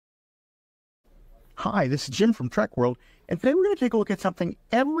Hi, this is Jim from TrekWorld, and today we're going to take a look at something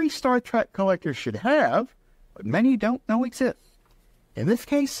every Star Trek collector should have, but many don't know exists. In this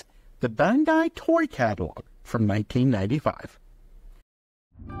case, the Bandai toy catalog from 1995.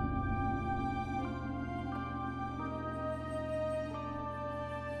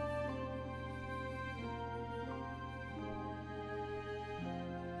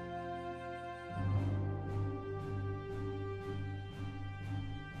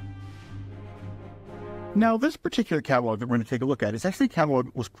 Now, this particular catalog that we're going to take a look at is actually a catalog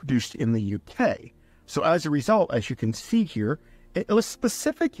that was produced in the UK. So as a result, as you can see here, it lists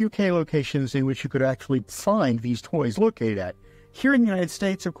specific UK locations in which you could actually find these toys located at. Here in the United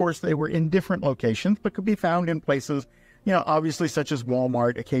States, of course, they were in different locations, but could be found in places, obviously such as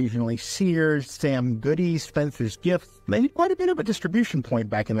Walmart, occasionally Sears, Sam Goody, Spencer's Gifts. They had quite a bit of a distribution point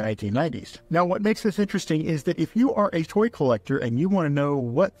back in the 1990s. Now, what makes this interesting is that if you are a toy collector and you want to know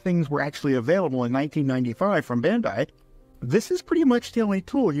what things were actually available in 1995 from Bandai, this is pretty much the only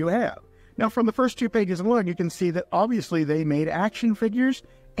tool you have. Now, from the first two pages alone, you can see that obviously they made action figures,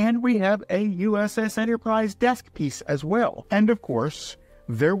 and we have a USS Enterprise desk piece as well. And of course,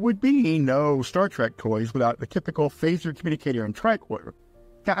 there would be no Star Trek toys without the typical phaser, communicator, and tricorder.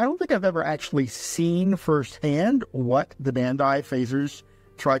 Now, I don't think I've ever actually seen firsthand what the Bandai phasers,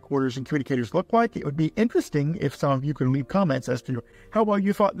 tricorders, and communicators look like. It would be interesting if some of you could leave comments as to how well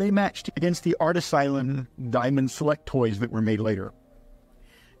you thought they matched against the Artist Island Diamond Select toys that were made later.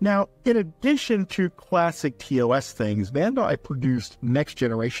 Now, in addition to classic TOS things, Bandai produced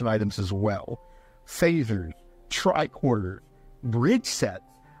next-generation items as well. Phasers, tricorders, bridge sets.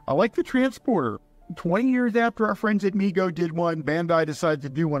 I like the transporter. 20 years after our friends at Mego did one, Bandai decided to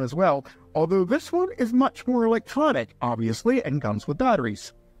do one as well, although this one is much more electronic, obviously, and comes with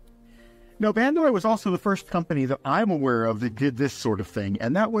batteries. Now, Bandai was also the first company that I'm aware of that did this sort of thing,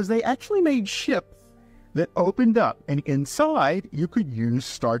 and that was they actually made ships that opened up, and inside you could use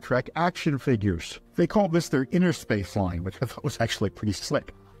Star Trek action figures. They called this their inner space line, which I thought was actually pretty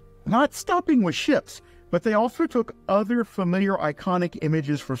slick. Not stopping with ships, but they also took other familiar iconic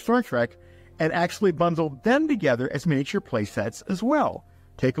images from Star Trek and actually bundled them together as miniature playsets as well.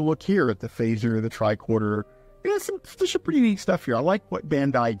 Take a look here at the phaser, the tricorder. There's some pretty neat stuff here. I like what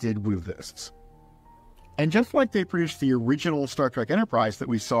Bandai did with this. And just like they produced the original Star Trek Enterprise that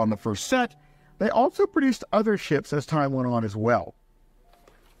we saw in the first set, they also produced other ships as time went on as well.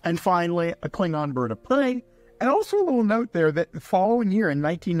 And finally, a Klingon bird of prey. And also a little note there that the following year in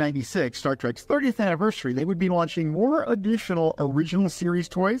 1996, Star Trek's 30th anniversary, they would be launching more additional original series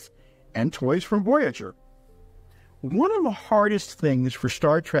toys and toys from Voyager. One of the hardest things for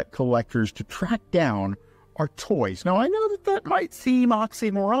Star Trek collectors to track down are toys. Now, I know that might seem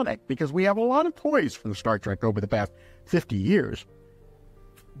oxymoronic because we have a lot of toys from Star Trek over the past 50 years.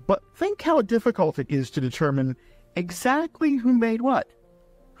 But think how difficult it is to determine exactly who made what.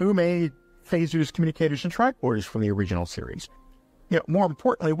 Who made phasers, communicators, and tricorders from the original series? More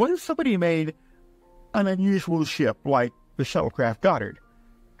importantly, what if somebody made an unusual ship like the shuttlecraft Goddard?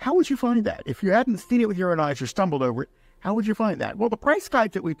 How would you find that? If you hadn't seen it with your own eyes or stumbled over it, how would you find that? Well, the price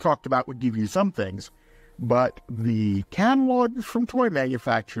guide that we talked about would give you some things, but the catalogs from toy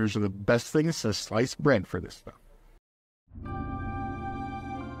manufacturers are the best things to slice bread for this stuff.